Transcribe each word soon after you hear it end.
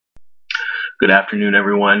Good afternoon,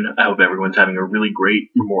 everyone. I hope everyone's having a really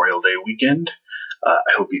great Memorial Day weekend.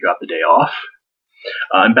 I hope you got the day off.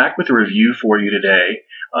 I'm back with a review for you today.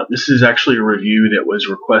 This is actually a review that was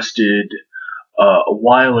requested a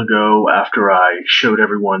while ago after I showed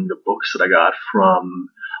everyone the books that I got from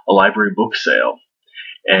a library book sale.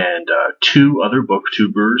 And two other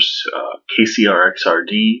booktubers,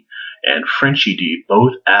 Kaseyrxrd and Frenchiedee,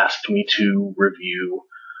 both asked me to review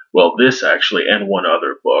this actually, and one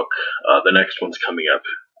other book. The next one's coming up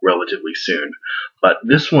relatively soon. But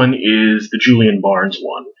this one is the Julian Barnes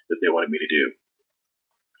one that they wanted me to do.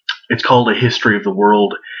 It's called A History of the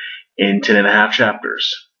World in 10.5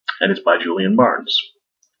 chapters, and it's by Julian Barnes.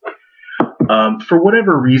 For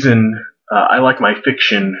whatever reason, I like my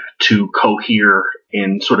fiction to cohere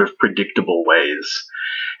in sort of predictable ways.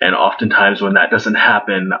 And oftentimes when that doesn't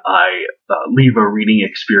happen, I leave a reading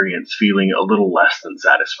experience feeling a little less than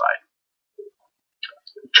satisfied.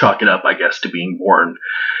 Chalk it up, I guess, to being born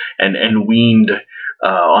and weaned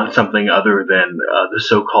on something other than the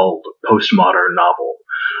so-called postmodern novel.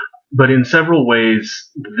 But in several ways,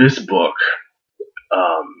 this book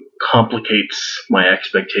complicates my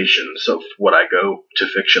expectations of what I go to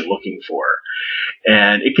fiction looking for.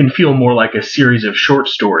 And it can feel more like a series of short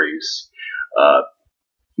stories,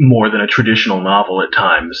 more than a traditional novel at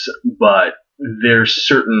times, but there's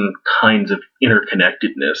certain kinds of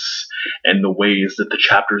interconnectedness and the ways that the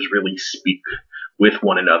chapters really speak with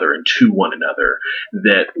one another and to one another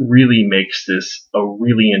that really makes this a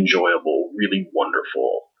really enjoyable, really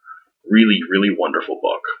wonderful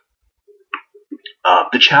book.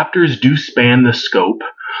 The chapters do span the scope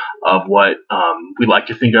of what we like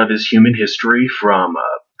to think of as human history. From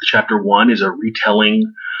chapter 1 is a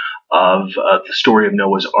retelling of the story of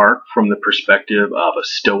Noah's Ark from the perspective of a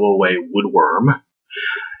stowaway woodworm.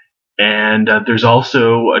 And there's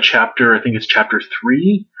also a chapter, I think it's chapter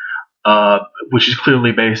 3, which is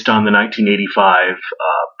clearly based on the 1985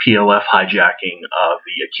 PLF hijacking of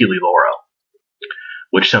the Achille Lauro,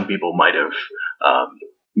 which some people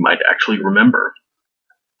might actually remember.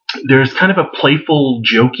 There's kind of a playful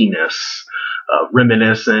jokiness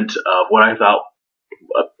reminiscent of what I thought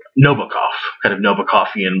Nabokov, kind of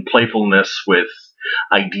Nabokoffian playfulness with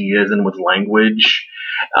ideas and with language,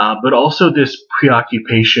 but also this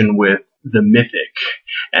preoccupation with the mythic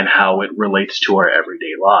and how it relates to our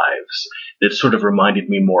everyday lives that sort of reminded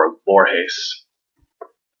me more of Borges.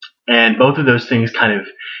 And both of those things kind of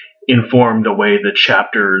informed the way the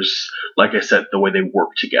chapters, like I said, the way they work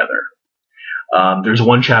together. There's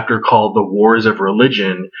one chapter called The Wars of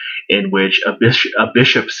Religion, in which a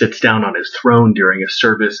bishop sits down on his throne during a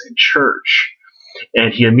service in church,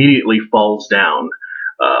 and he immediately falls down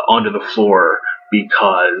onto the floor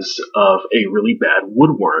because of a really bad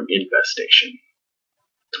woodworm infestation.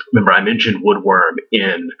 Remember, I mentioned woodworm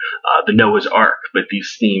in the Noah's Ark, but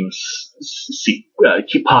these themes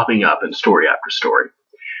keep popping up in story after story.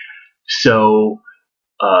 So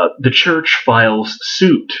the church files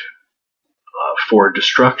suit for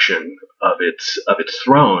destruction of its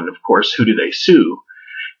throne. Of course, who do they sue?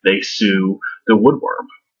 They sue the woodworm.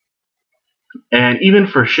 And even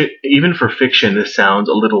for fiction, this sounds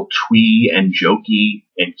a little twee and jokey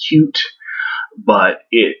and cute, but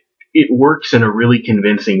it works in a really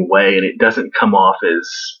convincing way, and it doesn't come off as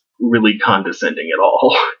really condescending at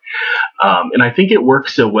all. And I think it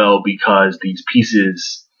works so well because these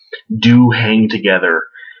pieces do hang together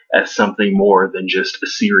as something more than just a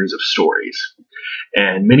series of stories.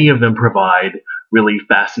 And many of them provide really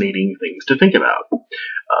fascinating things to think about.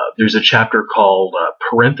 There's a chapter called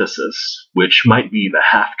Parenthesis, which might be the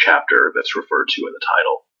half chapter that's referred to in the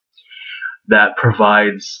title, that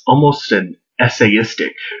provides almost an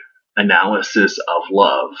essayistic analysis of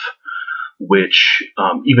love, which,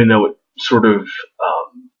 even though it sort of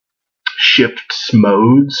shifts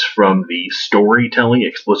modes from the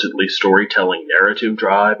explicitly storytelling narrative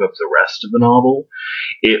drive of the rest of the novel,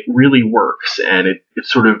 it really works, and it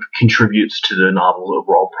sort of contributes to the novel's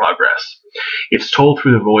overall progress. It's told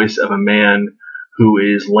through the voice of a man who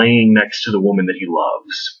is laying next to the woman that he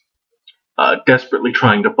loves, desperately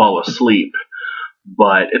trying to fall asleep,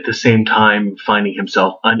 but at the same time finding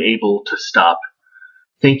himself unable to stop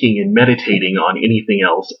thinking and meditating on anything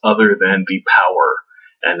else other than the power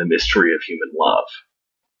and the mystery of human love.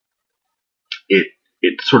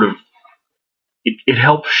 It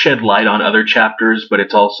helps shed light on other chapters, but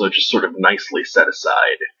it's also just sort of nicely set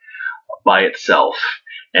aside by itself,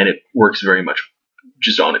 and it works very much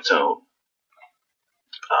just on its own.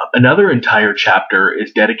 Another entire chapter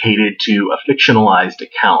is dedicated to a fictionalized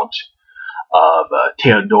account of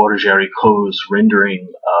Théodore Géricault's rendering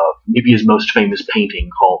of maybe his most famous painting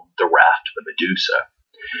called The Raft of Medusa.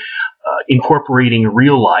 incorporating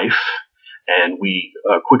real life, and we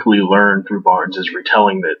quickly learn through Barnes's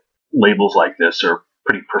retelling that labels like this are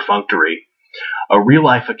pretty perfunctory.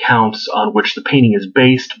 Real-life accounts on which the painting is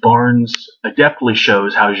based, Barnes adeptly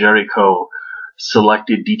shows how Géricault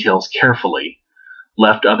selected details carefully,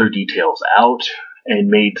 left other details out, and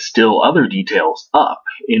made still other details up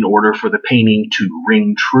in order for the painting to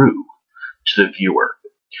ring true to the viewer.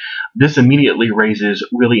 This immediately raises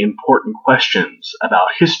really important questions about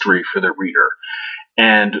history for the reader,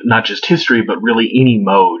 and not just history, but really any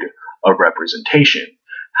mode of representation.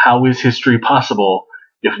 How is history possible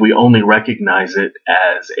if we only recognize it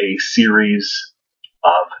as a series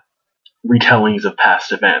of retellings of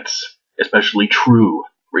past events, especially true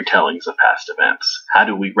retellings of past events? How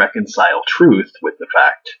do we reconcile truth with the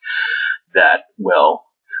fact that, well,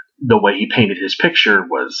 the way he painted his picture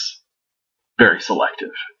was very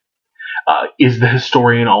selective? Is the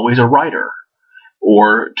historian always a writer?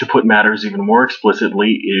 Or, to put matters even more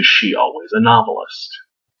explicitly, is she always a novelist?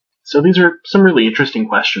 So these are some really interesting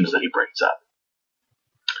questions that he brings up.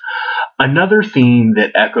 Another theme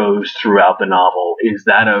that echoes throughout the novel is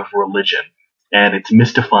that of religion and its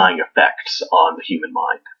mystifying effects on the human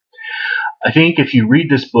mind. I think if you read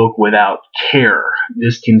this book without care,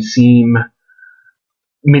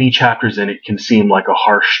 many chapters in it can seem like a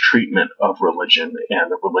harsh treatment of religion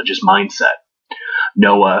and the religious mindset.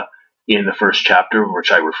 Noah, in the first chapter,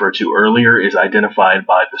 which I referred to earlier, is identified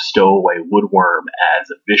by the stowaway woodworm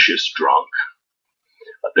as a vicious drunk.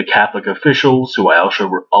 The Catholic officials, who I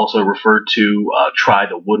also referred to, try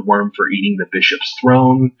the woodworm for eating the bishop's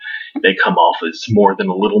throne. They come off as more than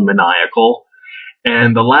a little maniacal.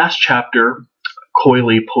 And the last chapter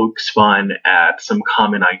coyly pokes fun at some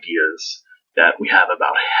common ideas that we have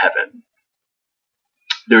about heaven.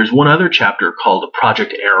 There's one other chapter called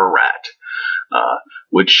Project Ararat,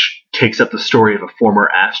 which takes up the story of a former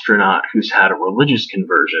astronaut who's had a religious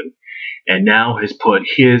conversion and now has put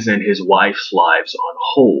his and his wife's lives on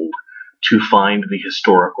hold to find the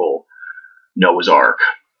historical Noah's Ark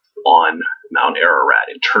on Mount Ararat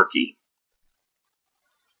in Turkey.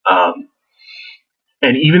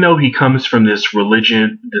 And even though he comes from this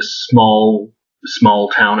religion, this small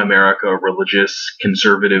town America, religious,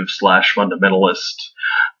 conservative / fundamentalist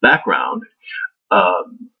background,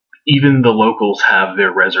 even the locals have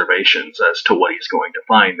their reservations as to what he's going to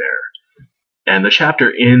find there. And the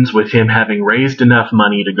chapter ends with him having raised enough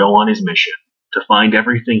money to go on his mission, to find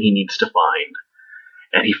everything he needs to find.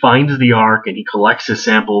 And he finds the Ark, and he collects his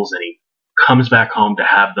samples, and he comes back home to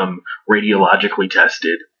have them radiologically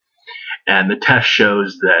tested. And the test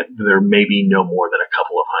shows that they're maybe no more than a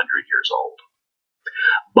couple of 100 years old.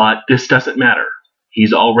 But this doesn't matter.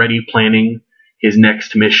 He's already planning his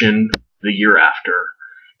next mission the year after,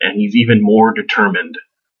 and he's even more determined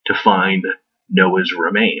to find Noah's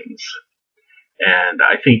remains. And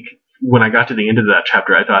I think when I got to the end of that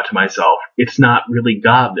chapter, I thought to myself, it's not really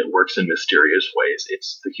God that works in mysterious ways,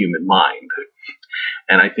 it's the human mind.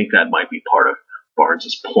 And I think that might be part of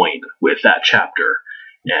Barnes's point with that chapter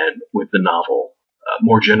and with the novel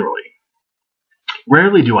more generally.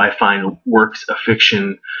 Rarely do I find works of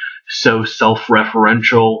fiction so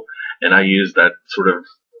self-referential, and I use that sort of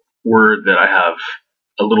word that I have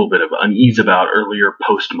a little bit of unease about earlier,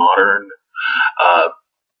 postmodern.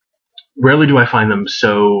 Rarely do I find them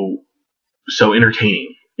so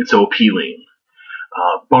entertaining and so appealing.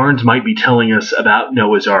 Barnes might be telling us about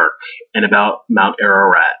Noah's Ark and about Mount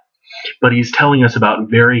Ararat, but he's telling us about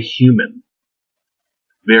very human,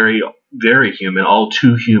 very, very human, all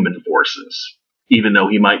too human forces, even though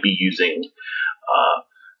he might be using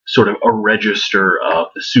sort of a register of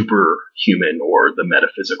the superhuman or the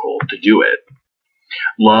metaphysical to do it.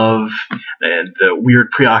 Love and the weird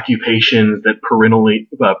preoccupations that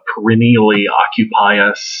perennially occupy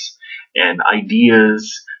us, and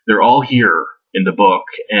ideas, they're all here in the book,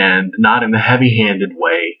 and not in the heavy-handed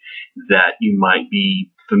way that you might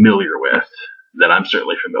be familiar with, that I'm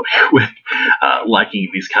certainly familiar with, liking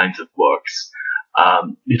these kinds of books.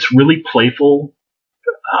 It's really playful.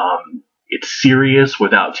 It's serious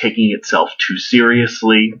without taking itself too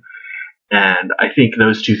seriously. And I think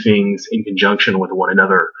those two things in conjunction with one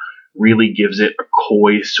another really gives it a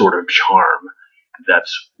coy sort of charm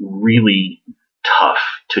that's really tough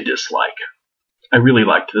to dislike. I really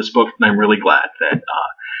liked this book, and I'm really glad that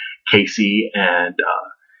Casey and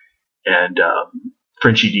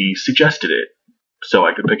Frenchiedee suggested it so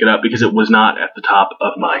I could pick it up, because it was not at the top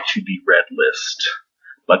of my to-be-read list,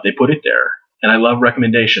 but they put it there. And I love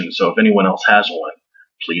recommendations, so if anyone else has one,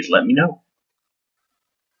 please let me know.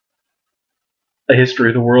 A History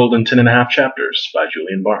of the World in 10.5 Chapters by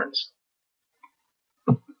Julian Barnes.